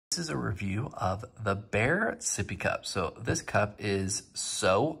This is a review of the Bear Sippy Cup. So this cup is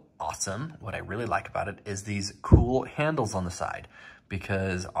so awesome. What I really like about it is these cool handles on the side,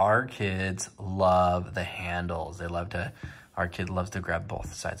 because our kids love the handles. Our kid loves to grab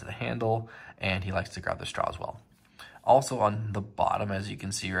both sides of the handle, and he likes to grab the straw as well. Also on the bottom, as you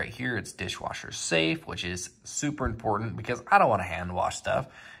can see right here, it's dishwasher safe, which is super important because I don't want to hand wash stuff.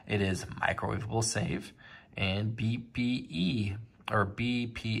 It is microwavable safe and BPE or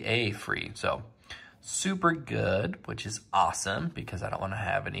BPA free. So super good, which is awesome because I don't want to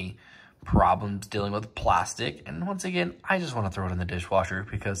have any problems dealing with plastic. And once again, I just want to throw it in the dishwasher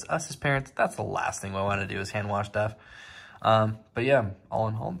because us as parents, that's the last thing we want to do is hand wash stuff. But yeah, all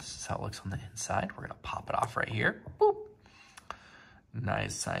in all, this is how it looks on the inside. We're gonna pop it off right here. Boop.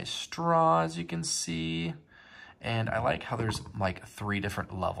 Nice size straw, as you can see. And I like how there's like 3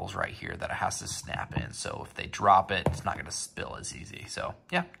 different levels right here that it has to snap in. So if they drop it, it's not gonna spill as easy. So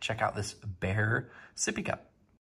yeah, check out this Bear Sippy Cup.